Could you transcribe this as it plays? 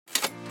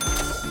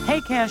Hey,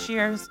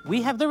 cashiers!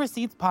 We Have the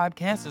Receipts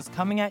podcast is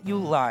coming at you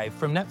live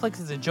from Netflix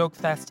is a Joke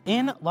Fest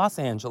in Los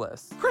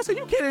Angeles. Chris, are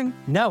you kidding?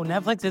 No,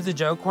 Netflix is a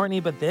joke, Courtney,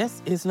 but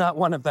this is not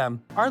one of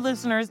them. Our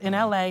listeners in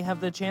LA have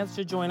the chance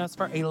to join us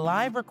for a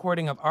live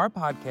recording of our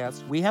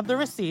podcast, We Have the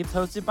Receipts,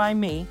 hosted by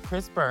me,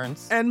 Chris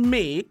Burns. And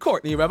me,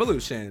 Courtney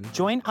Revolution.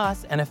 Join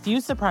us and a few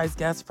surprise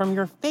guests from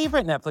your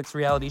favorite Netflix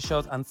reality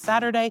shows on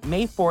Saturday,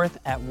 May 4th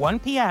at 1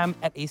 p.m.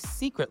 at a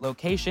secret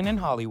location in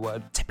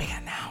Hollywood. To be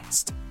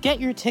announced. Get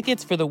your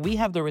tickets for the We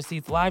Have the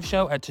Receipts live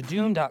show at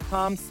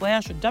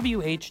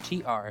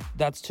tudum.com/WHTR.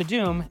 That's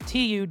Tudum,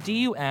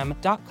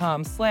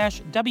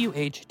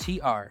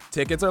 TUDUM.com/WHTR.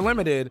 Tickets are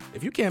limited.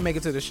 If you can't make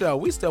it to the show,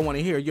 we still want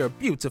to hear your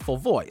beautiful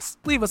voice.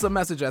 Leave us a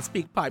message at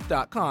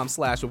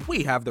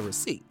speakpipe.com/We Have the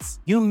Receipts.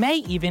 You may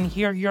even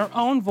hear your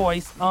own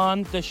voice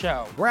on the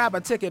show. Grab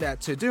a ticket at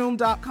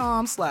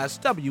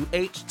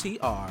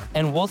tudum.com/WHTR.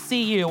 And we'll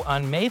see you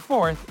on May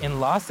 4th in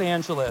Los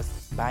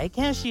Angeles. Bye,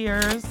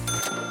 cashiers.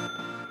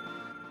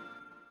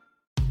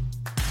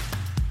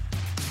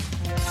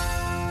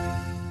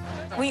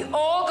 We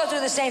all go through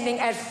the same thing.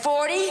 At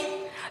 40,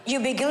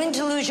 you're beginning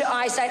to lose your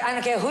eyesight. I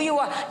don't care who you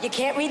are. You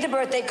can't read the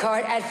birthday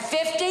card. At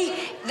 50,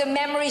 the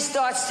memory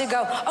starts to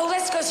go, oh,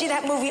 let's go see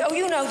that movie. Oh,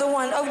 you know the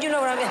one. Oh, you know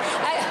what I mean.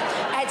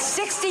 At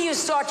 60, you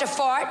start to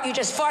fart. You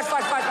just fart.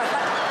 Yes.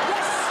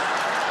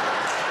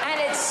 And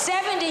at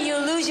 70, you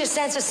lose your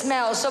sense of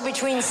smell. So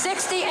between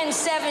 60 and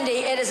 70,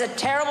 it is a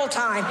terrible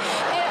time.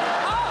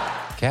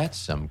 Catch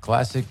some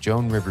classic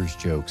Joan Rivers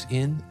jokes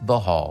in The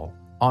Hall,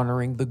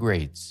 honoring the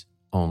greats,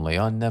 only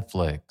on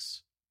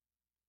Netflix.